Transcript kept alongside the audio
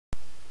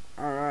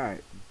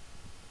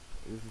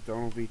This is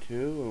Donald V2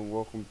 and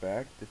welcome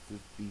back. This is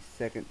the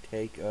second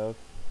take of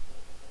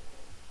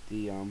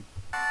the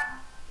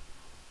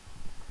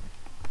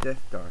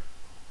Death Star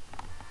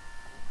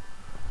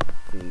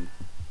scene.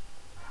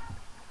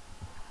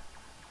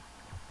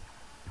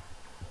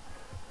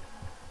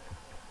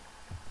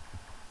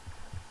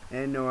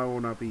 And no, I will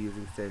not be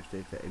using save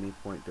states at any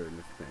point during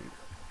this thing.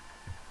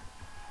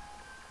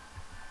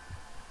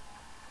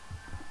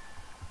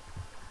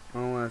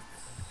 Unless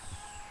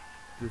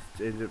this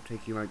ends up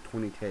taking like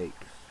 20 takes.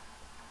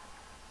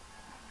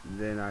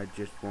 Then I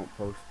just won't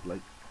post like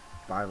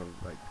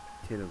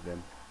 10 of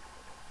them.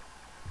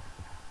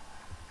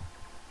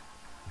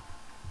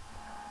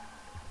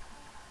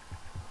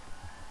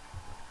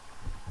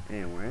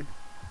 Anyway,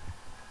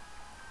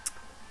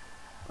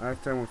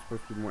 last time was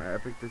supposed to be more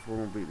epic. This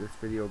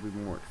video will be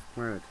more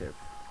explanative.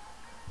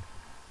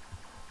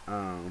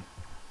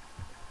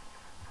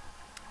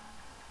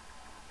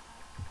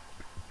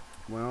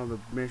 Well, the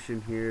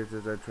mission here is,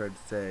 as I tried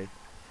to say,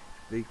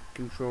 the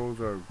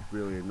controls are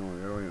really annoying.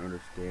 I don't even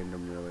understand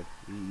them really.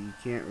 You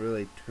can't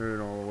really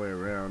turn all the way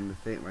around.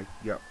 This ain't like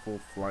you got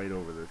full flight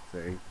over this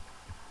thing.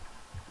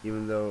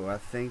 Even though I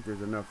think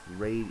there's enough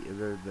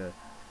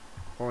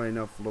probably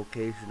enough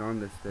location on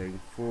this thing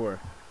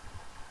for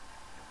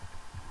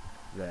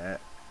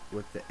that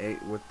with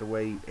the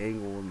way you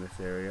angle in this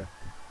area.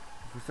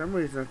 For some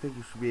reason, I think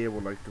you should be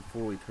able like to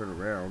fully turn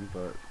around,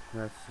 but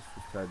that's just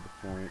beside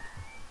the point.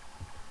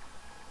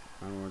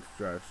 I want to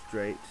drive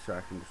straight so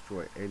I can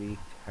destroy any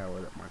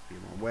tower that might be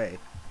in my way.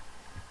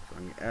 So I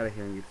can get out of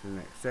here and get to the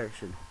next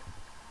section.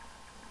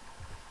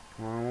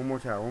 Come on, one more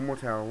tower, one more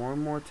tower, one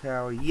more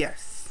tower.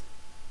 Yes!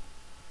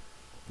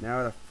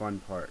 Now the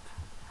fun part.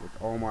 With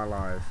all my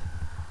lives.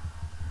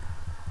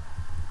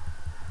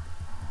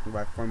 And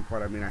by fun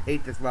part, I mean I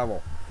hate this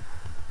level.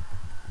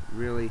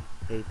 Really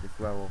hate this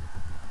level.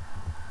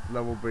 This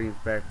level brings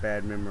back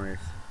bad memories.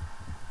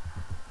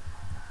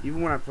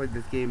 Even when I played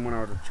this game when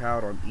I was a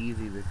child on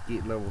easy, this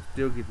gate level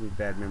still gives me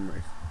bad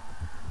memories.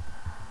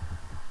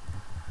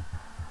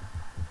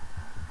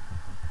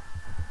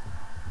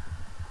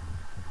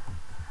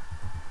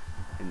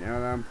 And now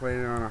that I'm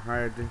playing it on a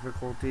higher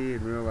difficulty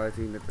and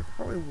realizing that that's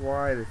probably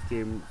why this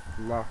game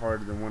is a lot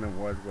harder than when it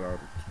was when I was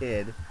a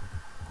kid.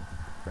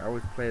 I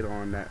always played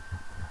on that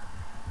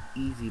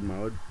easy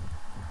mode.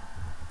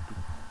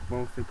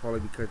 Mostly probably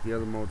because the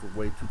other modes were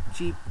way too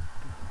cheap.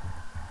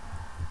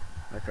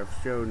 Like I've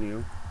shown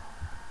you.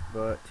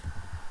 But,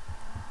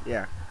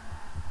 yeah.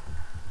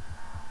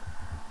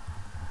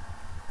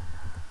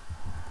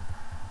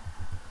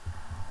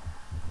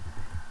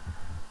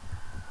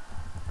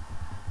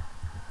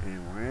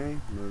 Anyway,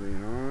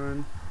 moving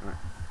on.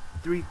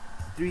 Alright,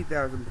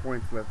 3,000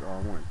 points left. Oh,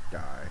 I want to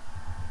die.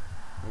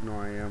 I know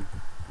I am.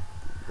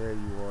 There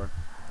you are.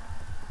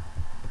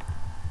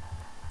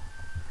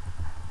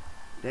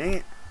 Dang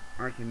it.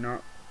 I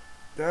cannot.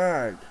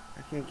 Dang.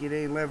 I can't get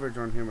any leverage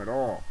on him at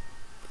all.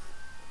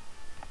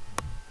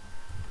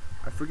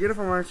 I forget if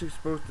I'm actually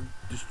supposed to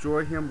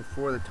destroy him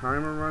before the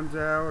timer runs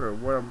out, or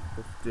what I'm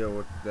supposed to deal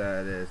with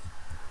that is.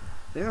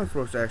 I think I'm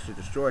supposed to actually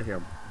destroy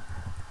him.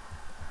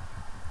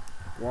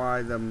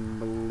 Why the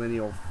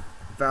Millennial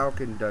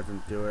Falcon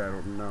doesn't do it, I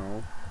don't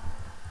know.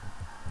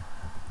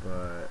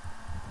 But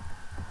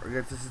I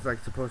guess this is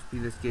like supposed to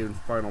be this game's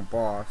final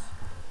boss.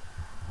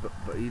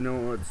 But you know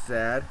what's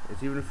sad?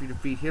 Is even if you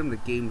defeat him, the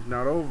game's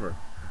not over.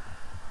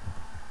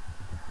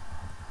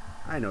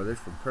 I know this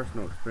from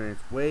personal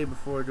experience way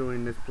before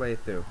doing this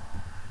playthrough.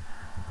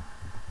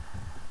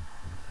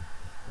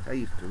 I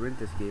used to rent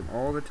this game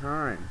all the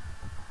time.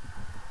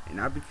 And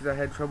not because I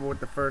had trouble with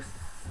the first,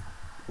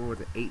 what was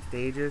it, 8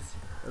 stages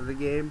of the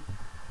game.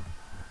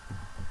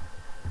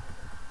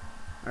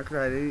 Not because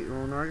I had 8,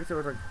 well no, I guess it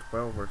was like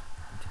 12 or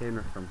 10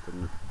 or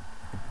something.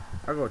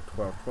 I'll go with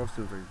 12. 12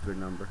 seems like a good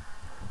number.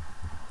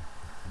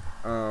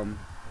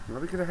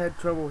 Not because I had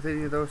trouble with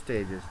any of those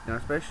stages. Now,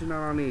 especially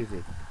not on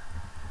easy.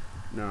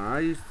 No, I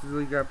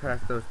usually got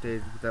past those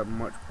stages without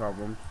much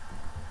problems.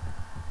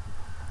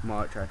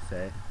 Much, I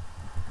say.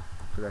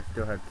 Because I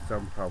still had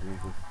some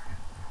problems with...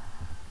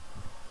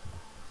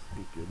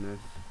 Thank goodness.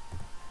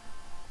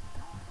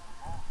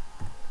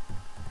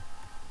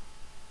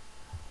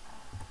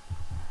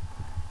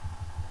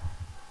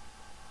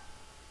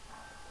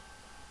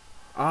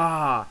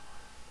 Ah!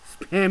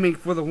 Spamming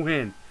for the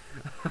win!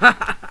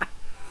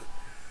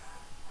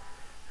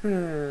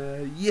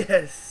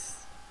 Yes!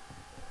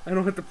 I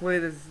don't have to play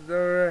this.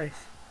 Alright.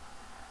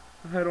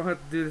 I don't have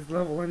to do this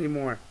level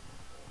anymore.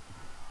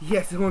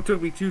 Yes, it only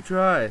took me 2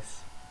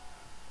 tries.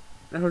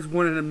 That was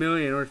 1 in a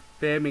million, or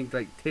spamming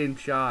like 10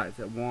 shots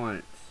at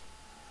once.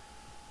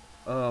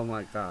 Oh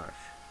my gosh.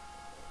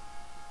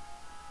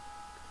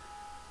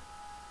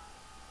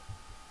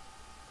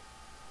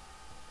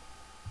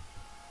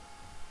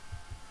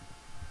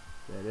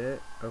 Is that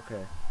it?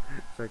 Okay.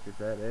 It's like, is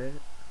that it?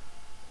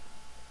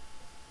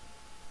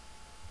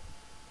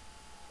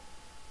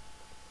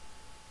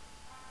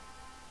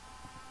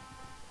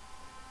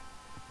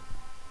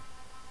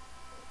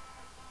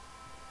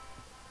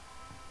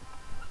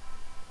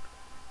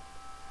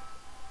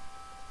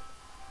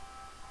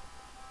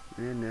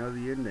 And now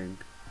the ending.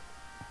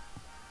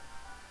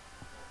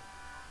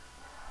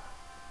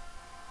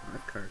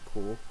 That's kind of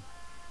cool.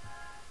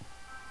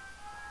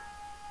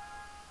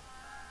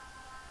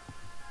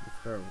 That's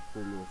kind of a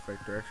cool little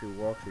effect. They're actually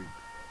walking.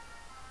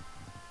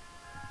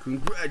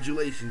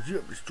 Congratulations, you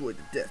have destroyed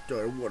the Death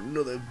Star and won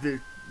another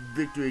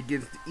victory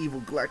against the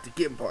evil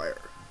Galactic Empire.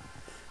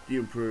 The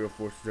Imperial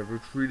forces have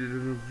retreated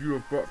and you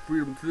have brought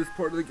freedom to this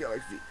part of the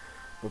galaxy.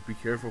 But be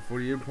careful, for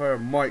the Empire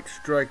might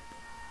strike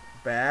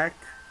back.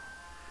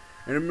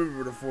 And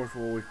remember, the Force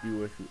will always be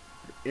with you.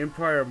 The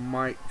Empire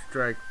might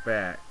strike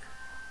back.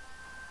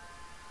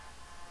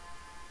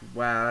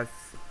 Wow,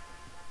 that's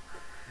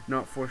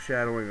not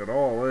foreshadowing at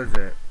all, is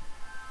it?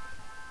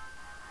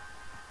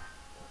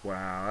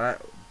 Wow,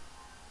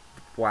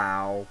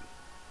 wow.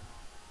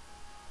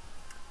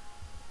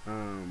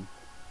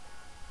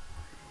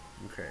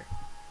 Okay.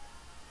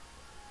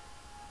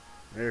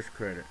 There's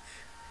credits.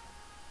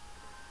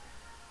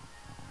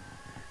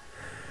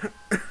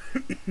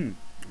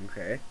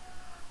 Okay.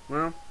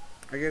 Well,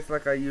 I guess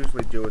like I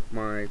usually do with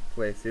my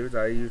playthroughs,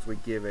 I usually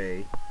give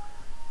a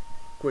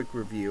quick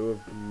review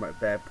of my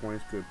bad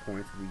points, good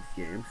points of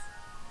these games.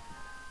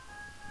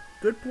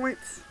 Good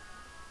points.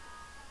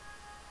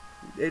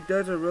 It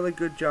does a really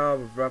good job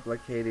of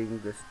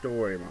replicating the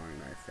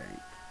storyline, I think.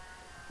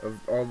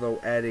 Although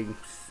adding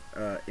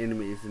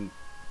enemies and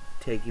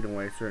taking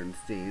away certain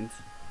scenes.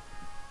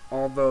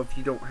 Although if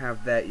you don't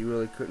have that, you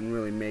really couldn't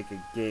really make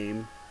a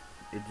game.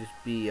 It'd just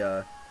be,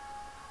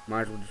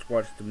 might as well just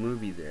watch the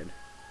movie then.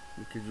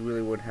 Because you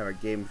really wouldn't have a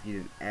game if you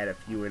didn't add a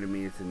few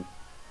enemies and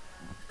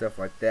stuff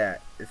like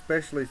that.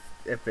 Especially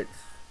if it's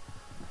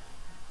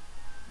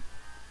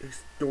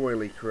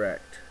historically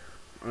correct.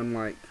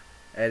 Unlike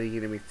adding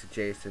enemies to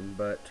Jason,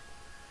 but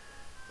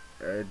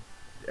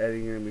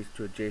adding enemies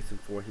to a Jason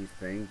Voorhees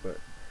thing,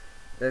 but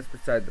that's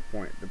beside the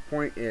point. The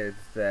point is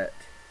that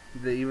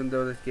even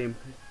though this game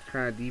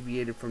kind of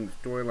deviated from the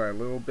storyline a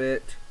little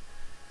bit,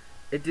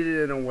 it did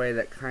it in a way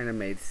that kind of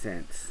made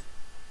sense.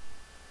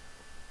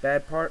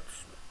 Bad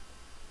parts,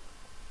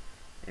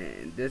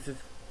 and this is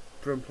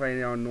from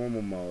playing it on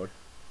normal mode.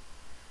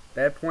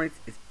 Bad points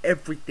is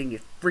everything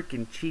is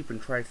freaking cheap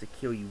and tries to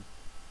kill you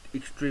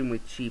extremely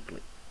cheaply.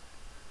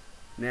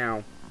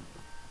 Now,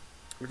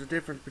 there's a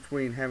difference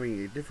between having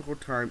a difficult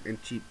time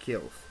and cheap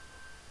kills.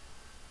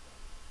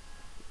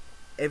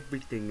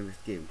 Everything in this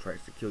game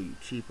tries to kill you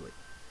cheaply,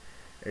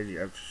 as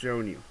I've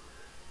shown you.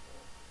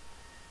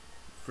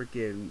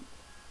 Freaking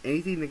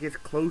anything that gets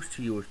close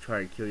to you is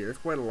trying to kill you.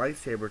 That's why the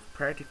lightsaber is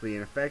practically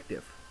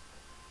ineffective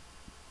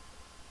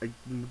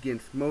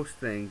against most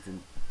things.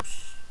 And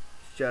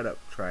shut up,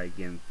 try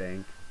again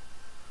thing.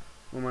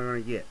 What am I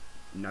gonna get?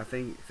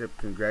 Nothing except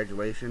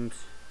congratulations.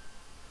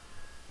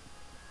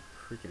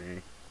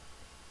 Freaking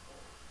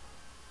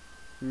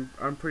A.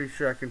 I'm pretty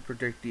sure I can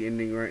predict the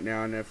ending right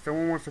now, and if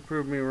someone wants to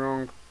prove me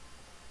wrong,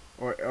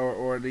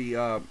 or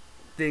the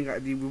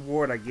the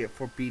reward I get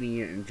for beating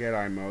it in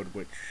Jedi mode,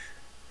 which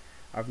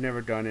I've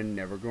never done and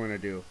never going to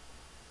do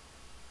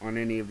on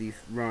any of these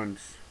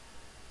runs,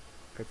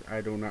 because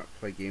I do not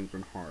play games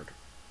on hard.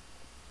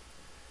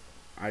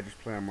 I just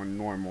play them on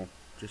normal,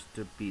 just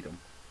to beat them.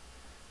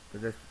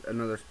 But that's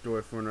another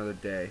story for another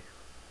day.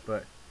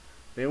 But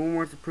if anyone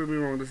wants to prove me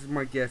wrong, this is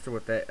my guess of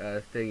what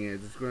that thing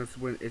is. It's going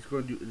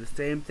to do the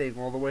same thing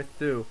all the way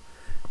through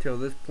till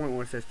this point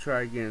where it says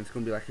try again. It's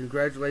going to be like,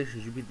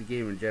 congratulations, you beat the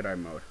game in Jedi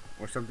mode,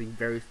 or something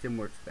very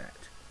similar to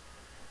that.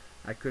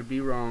 I could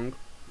be wrong,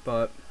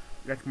 but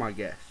that's my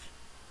guess.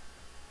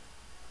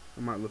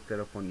 I might look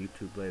that up on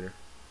YouTube later.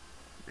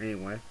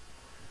 Anyway,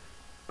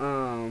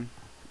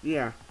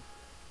 yeah.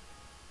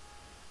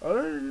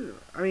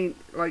 I mean,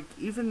 like,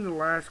 even the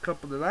last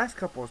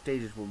couple of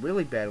stages were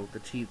really bad with the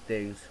cheap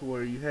things,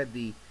 where you had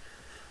the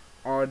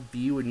odd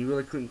view and you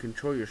really couldn't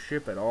control your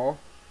ship at all.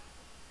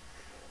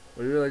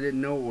 Or you really didn't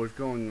know what was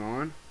going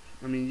on.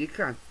 I mean, it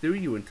kind of threw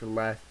you into the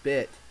last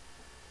bit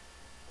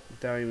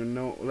without even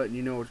letting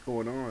you know what's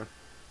going on.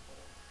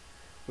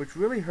 Which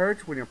really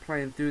hurts when you're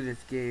playing through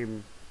this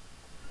game.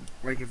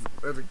 Like,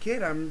 as a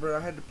kid, I remember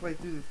I had to play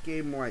through this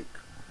game like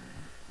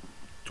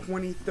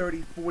 20,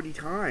 30, 40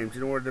 times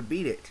in order to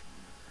beat it.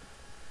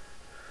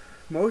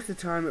 Most of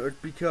the time it was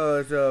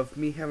because of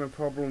me having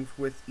problems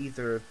with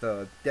either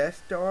the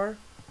Death Star,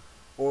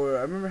 or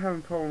I remember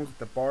having problems with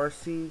the bar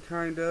scene,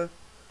 kinda.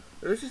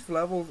 There's just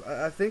levels.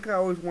 I think I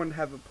always wanted to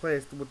have it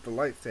placed with the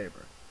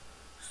lightsaber.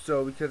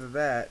 So because of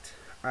that,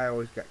 I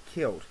always got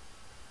killed.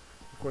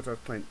 Of course, I was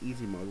playing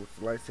easy mode, which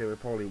the lightsaber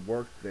probably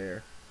worked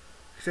there,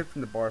 except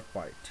in the bar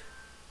fight.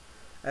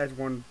 As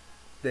one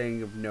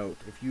thing of note,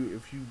 if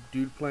you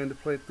do plan to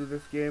play through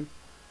this game,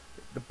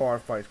 the bar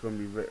fight's going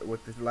to be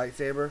with the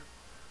lightsaber.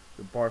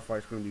 The bar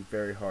fight's going to be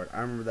very hard.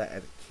 I remember that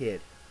as a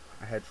kid.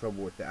 I had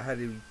trouble with that. I had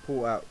to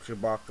pull out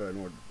Chewbacca in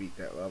order to beat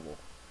that level.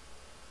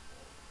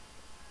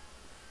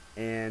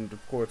 And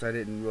of course, I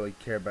didn't really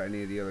care about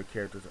any of the other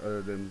characters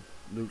other than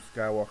Luke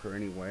Skywalker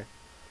anyway.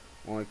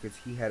 Only because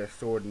he had a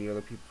sword and the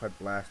other people had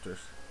blasters.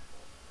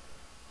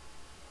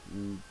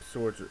 And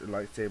swords,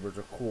 lightsabers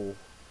are cool.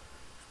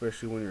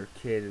 especially when you're a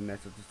kid and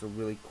that's just a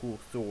really cool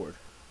sword.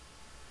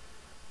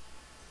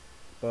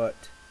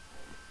 But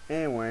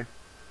anyway,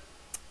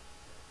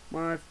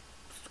 my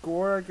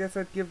score I guess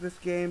I'd give this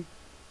game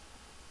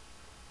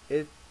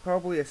is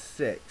probably a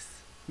 6.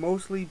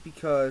 Mostly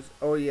because,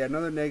 oh yeah,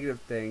 another negative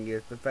thing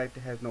is the fact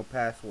it has no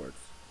passwords.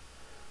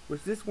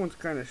 Which this one's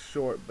kind of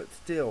short, but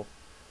still,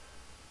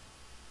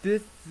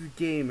 this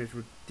game is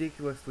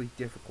ridiculously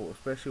difficult,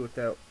 especially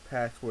without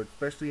passwords,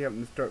 especially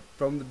having to start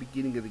from the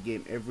beginning of the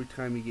game every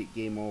time you get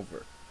game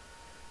over.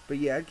 But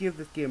yeah, I'd give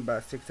this game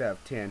about a 6 out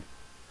of 10.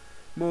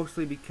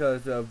 Mostly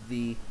because of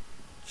the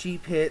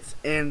cheap hits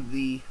and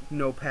the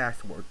no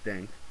password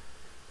thing,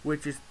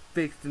 which is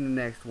fixed in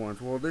the next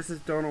ones. Well, this is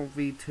Donald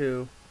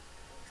V2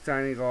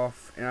 signing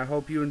off, and I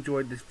hope you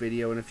enjoyed this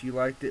video, and if you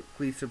liked it,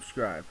 please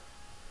subscribe.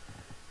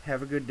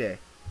 Have a good day.